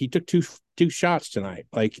to. He took two 2 shots tonight.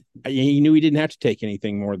 Like, he knew he didn't have to take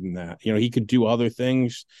anything more than that. He could do other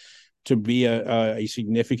things to be a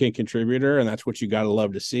significant contributor, and that's what you got to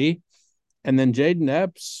love to see. And then Jaden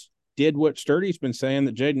Epps did what Sturdy's been saying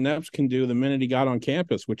that Jaden Epps can do the minute he got on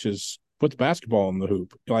campus, which is put the basketball in the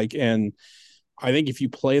hoop. And I think if you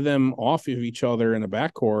play them off of each other in a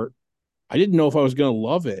backcourt, I didn't know if I was going to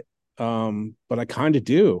love it, but I kind of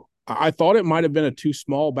do. I thought it might have been a too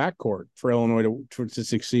small backcourt for Illinois to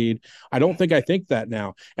succeed. I think that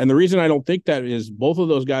now. And the reason I don't think that is both of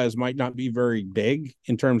those guys might not be very big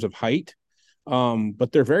in terms of height,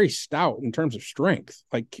 but they're very stout in terms of strength.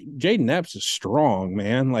 Like, Jaden Epps is strong,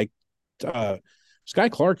 man. Like, Sky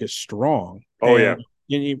Clark is strong. Oh, yeah.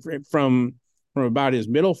 From about his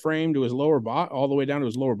middle frame to his lower body, all the way down to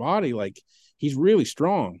his lower body, like, he's really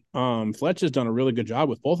strong. Fletch has done a really good job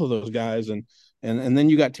with both of those guys, and then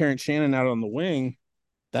you got Terrence Shannon out on the wing.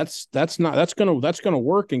 That's gonna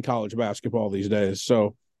work in college basketball these days.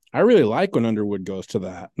 So I really like when Underwood goes to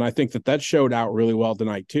that, and I think that showed out really well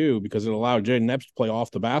tonight too, because it allowed Jaden Epps to play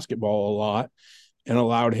off the basketball a lot, and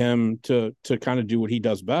allowed him to kind of do what he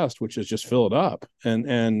does best, which is just fill it up.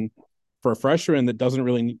 And for a freshman that doesn't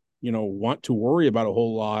really want to worry about a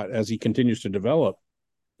whole lot as he continues to develop,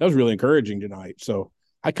 that was really encouraging tonight. So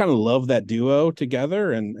I kind of love that duo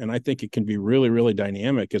together, and I think it can be really, really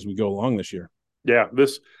dynamic as we go along this year. Yeah,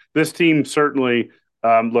 this team certainly,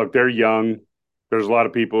 look, they're young. There's a lot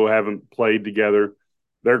of people who haven't played together.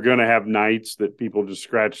 They're going to have nights that people just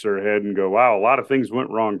scratch their head and go, wow, a lot of things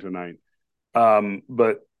went wrong tonight.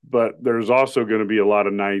 But there's also going to be a lot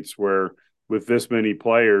of nights where, with this many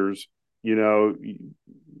players, you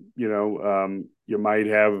might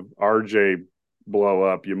have RJ blow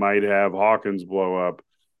up. You might have Hawkins blow up.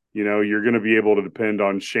 You're going to be able to depend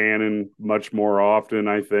on Shannon much more often,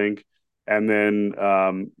 I think. And then,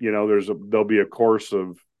 there'll be a course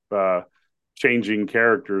of changing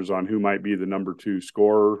characters on who might be the number 2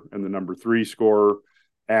 scorer and the number 3 scorer.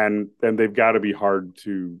 And they've got to be hard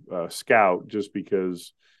to scout, just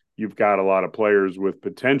because you've got a lot of players with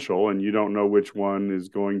potential and you don't know which one is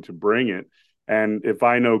going to bring it. And if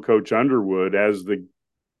I know Coach Underwood, as the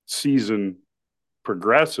season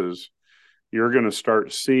progresses, you're going to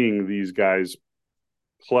start seeing these guys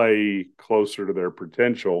play closer to their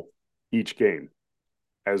potential each game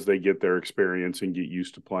as they get their experience and get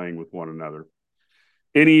used to playing with one another.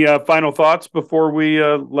 Any final thoughts before we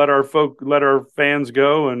let our fans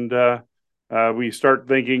go and we start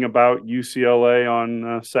thinking about UCLA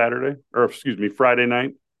on Friday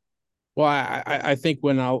night? Well, I think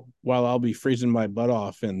while I'll be freezing my butt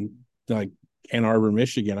off in like Ann Arbor,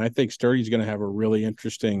 Michigan, I think Sturdy's going to have a really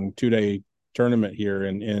interesting 2-day tournament here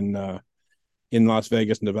in Las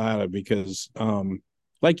Vegas, Nevada, because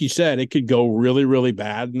like you said, it could go really, really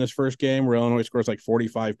bad in this first game where Illinois scores like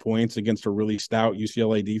 45 points against a really stout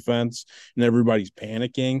UCLA defense and everybody's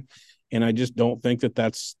panicking. And I just don't think that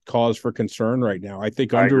that's cause for concern right now. I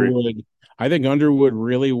think Underwood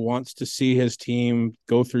really wants to see his team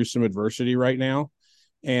go through some adversity right now.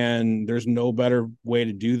 And there's no better way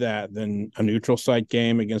to do that than a neutral site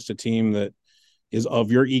game against a team that is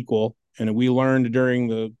of your equal. And we learned during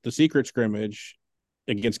the secret scrimmage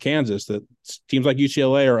against Kansas that teams like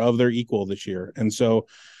UCLA are of their equal this year. And so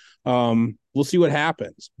we'll see what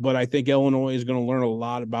happens. But I think Illinois is going to learn a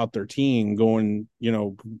lot about their team going,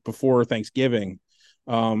 before Thanksgiving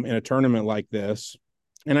in a tournament like this.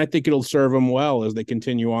 And I think it'll serve them well as they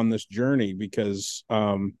continue on this journey, because,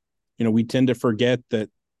 we tend to forget that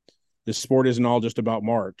this sport isn't all just about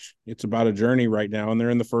March. It's about a journey right now, and they're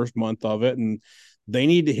in the first month of it, and they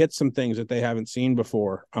need to hit some things that they haven't seen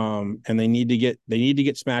before. And they need to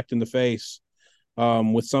get smacked in the face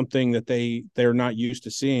with something that they're not used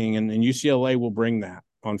to seeing. And UCLA will bring that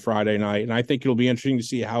on Friday night. And I think it'll be interesting to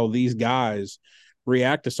see how these guys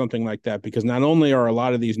react to something like that, because not only are a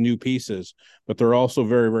lot of these new pieces, but they're also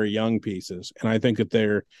very, very young pieces. And I think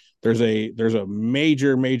that there's a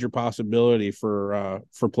major possibility for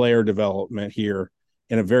player development here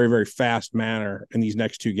in a very, very fast manner in these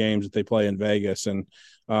next 2 games that they play in Vegas. And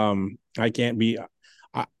I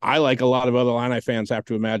like a lot of other Illini fans have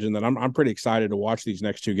to imagine that I'm pretty excited to watch these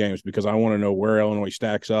next 2 games, because I want to know where Illinois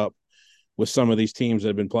stacks up with some of these teams that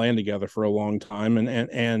have been playing together for a long time.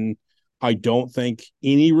 And I don't think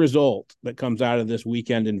any result that comes out of this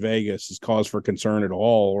weekend in Vegas is cause for concern at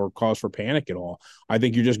all or cause for panic at all. I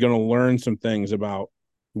think you're just going to learn some things about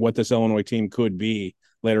what this Illinois team could be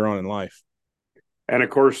later on in life. And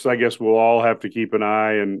of course, I guess we'll all have to keep an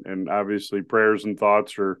eye, and obviously prayers and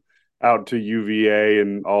thoughts are out to UVA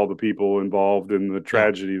and all the people involved in the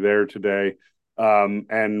tragedy there today.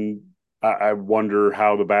 And I wonder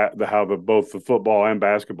how both the football and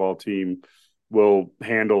basketball team will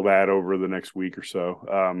handle that over the next week or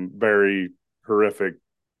so. Very horrific.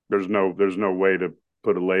 There's no way to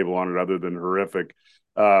put a label on it other than horrific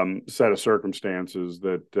set of circumstances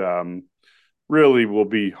that really will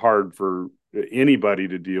be hard for anybody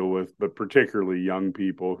to deal with, but particularly young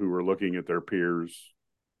people who are looking at their peers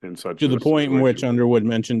in such To a the point situation. in which Underwood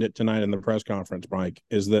mentioned it tonight in the press conference, Mike,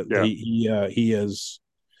 is that he is.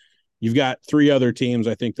 You've got three other teams,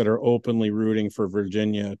 I think, that are openly rooting for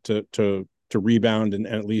Virginia to rebound and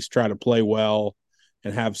at least try to play well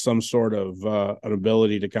and have some sort of an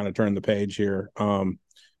ability to kind of turn the page here,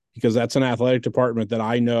 because that's an athletic department that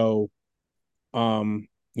I know.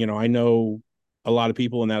 I know a lot of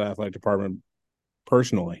people in that athletic department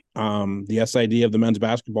personally. The SID of the men's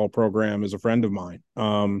basketball program is a friend of mine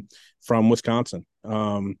from Wisconsin.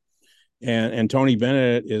 And Tony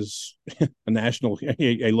Bennett is a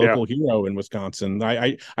local hero in Wisconsin.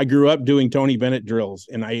 I grew up doing Tony Bennett drills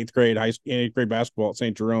in eighth grade basketball at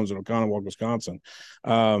St. Jerome's in Oconomowoc, Wisconsin.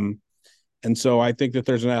 And so I think that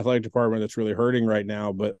there's an athletic department that's really hurting right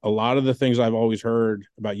now. But a lot of the things I've always heard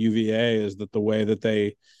about UVA is that the way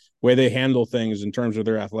they handle things in terms of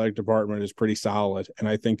their athletic department is pretty solid. And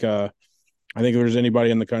I think if there's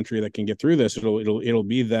anybody in the country that can get through this, it'll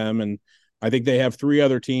be them. And I think they have three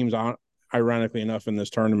other teams on, ironically enough, in this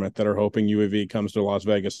tournament that are hoping U of E comes to Las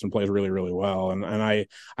Vegas and plays really, really well. And I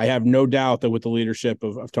have no doubt that with the leadership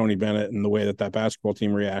of Tony Bennett and the way that basketball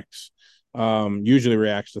team usually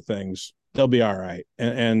reacts to things, they'll be all right.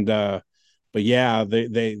 But yeah,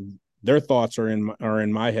 their thoughts are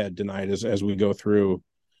in my head tonight as we go through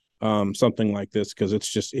something like this, because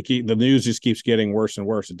the news just keeps getting worse and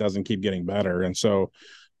worse. It doesn't keep getting better. And so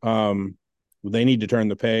they need to turn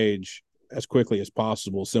the page as quickly as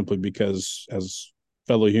possible, simply because as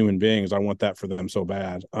fellow human beings, I want that for them so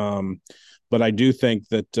bad. But I do think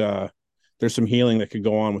that there's some healing that could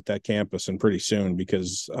go on with that campus, and pretty soon,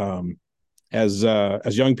 because as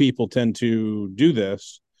young people tend to do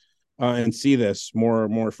this and see this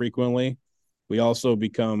more frequently, we also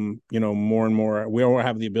become, more and more, we all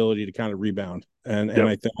have the ability to kind of rebound. And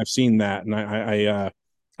I think I've seen that, and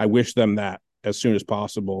I wish them that as soon as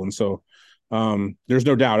possible. And so there's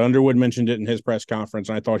no doubt Underwood mentioned it in his press conference,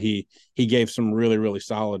 and I thought he gave some really, really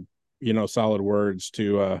solid words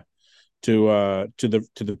to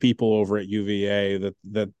the people over at UVA that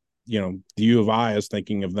the U of I is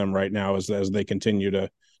thinking of them right now as they continue to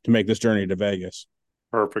make this journey to Vegas.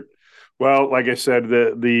 Perfect. Well, like I said,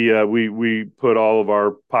 we put all of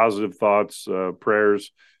our positive thoughts,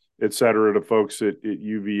 prayers, et cetera, to folks at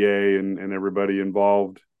UVA and everybody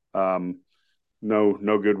involved.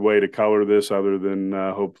 No good way to color this other than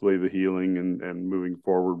hopefully the healing and moving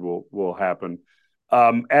forward will happen.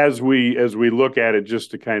 As we look at it,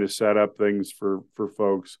 just to kind of set up things for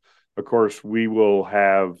folks, of course, we will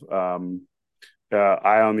have Eye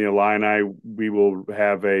on the Illini. We will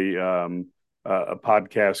have a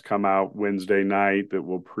podcast come out Wednesday night that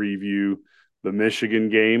will preview the Michigan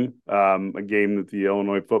game, a game that the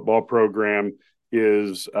Illinois football program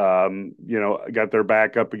is, got their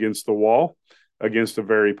back up against the wall against a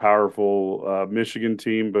very powerful Michigan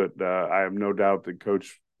team. But I have no doubt that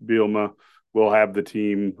Coach Bielema will have the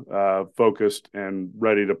team focused and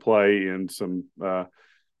ready to play in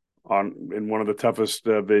in one of the toughest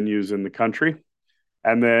venues in the country.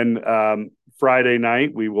 And then Friday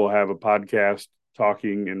night, we will have a podcast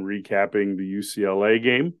talking and recapping the UCLA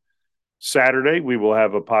game. Saturday, we will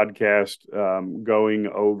have a podcast going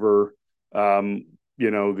over, the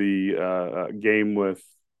game with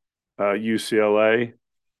UCLA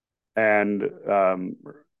and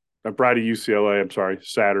Friday UCLA. I'm sorry,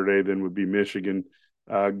 Saturday then would be Michigan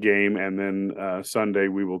game, and then Sunday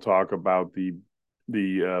we will talk about the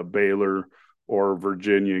Baylor or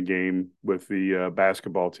Virginia game with the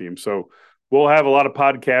basketball team. So we'll have a lot of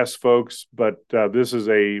podcasts, folks, but this is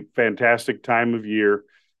a fantastic time of year.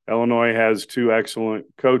 Illinois has two excellent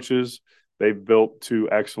coaches. They've built two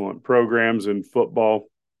excellent programs in football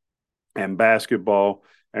and basketball,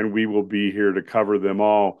 and we will be here to cover them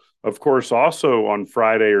all. Of course, also on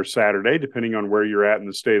Friday or Saturday, depending on where you're at in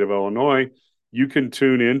the state of Illinois, you can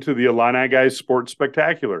tune into the Illini Guys Sports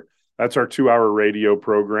Spectacular. That's our 2-hour radio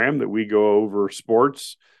program that we go over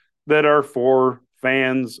sports that are for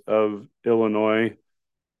fans of Illinois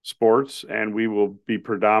sports, and we will be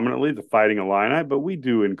predominantly the Fighting Illini, but we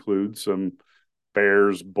do include some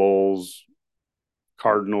Bears, Bulls,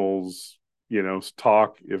 Cardinals,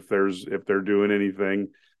 talk if they're doing anything.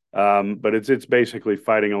 But it's basically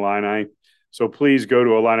Fighting Illini. So please go to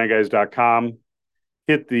IlliniGuys.com,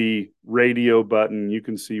 hit the radio button. You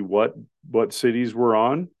can see what cities we're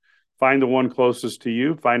on. find the one closest to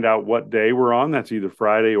you, find out what day we're on. That's either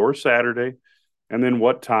Friday or Saturday, and then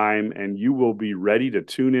what time, and you will be ready to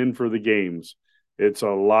tune in for the games. It's a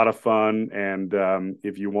lot of fun, and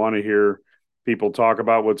if you want to hear people talk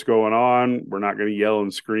about what's going on, we're not going to yell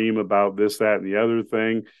and scream about this, that, and the other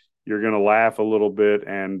thing. You're going to laugh a little bit,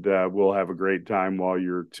 and we'll have a great time while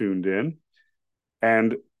you're tuned in.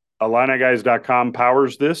 And IlliniGuys.com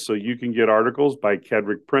powers this, so you can get articles by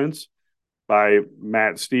Kedrick Prince, by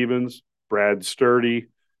Matt Stevens, Brad Sturdy,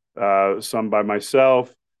 some by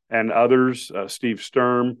myself and others, Steve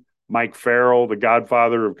Sturm, Mike Farrell, the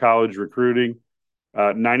godfather of college recruiting.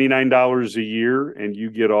 $99 a year, and you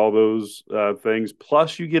get all those things.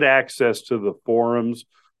 Plus, you get access to the forums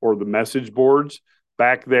or the message boards.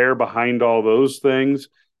 Back there behind all those things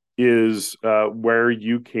is where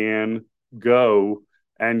you can go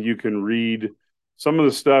and you can read some of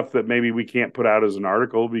the stuff that maybe we can't put out as an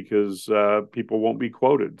article because people won't be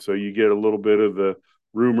quoted. So you get a little bit of the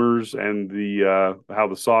rumors and the how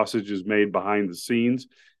the sausage is made behind the scenes.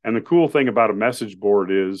 And the cool thing about a message board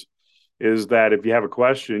is that if you have a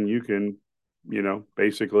question, you can,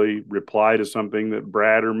 basically reply to something that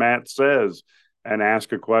Brad or Matt says and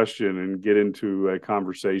ask a question and get into a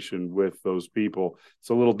conversation with those people. It's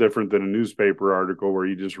a little different than a newspaper article where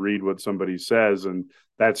you just read what somebody says and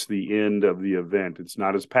that's the end of the event. It's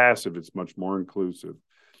not as passive. It's much more inclusive.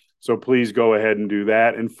 So please go ahead and do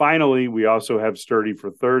that. And finally, we also have Sturdy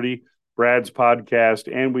for 30, Brad's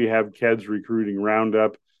podcast, and we have Ked's Recruiting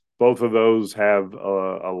Roundup. Both of those have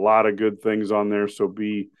a lot of good things on there, so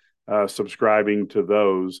be subscribing to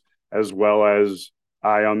those, as well as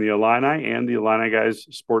Eye on the Illini and the Illini Guys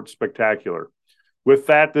Sports Spectacular. With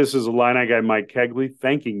that, this is Illini Guy Mike Kegley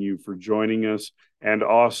thanking you for joining us, and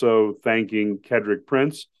also thanking Kedrick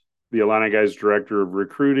Prince, the Illini Guys Director of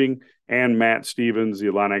Recruiting, and Matt Stevens, the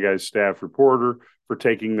Illini Guys staff reporter, for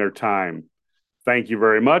taking their time. Thank you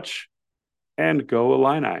very much, and go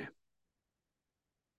Illini.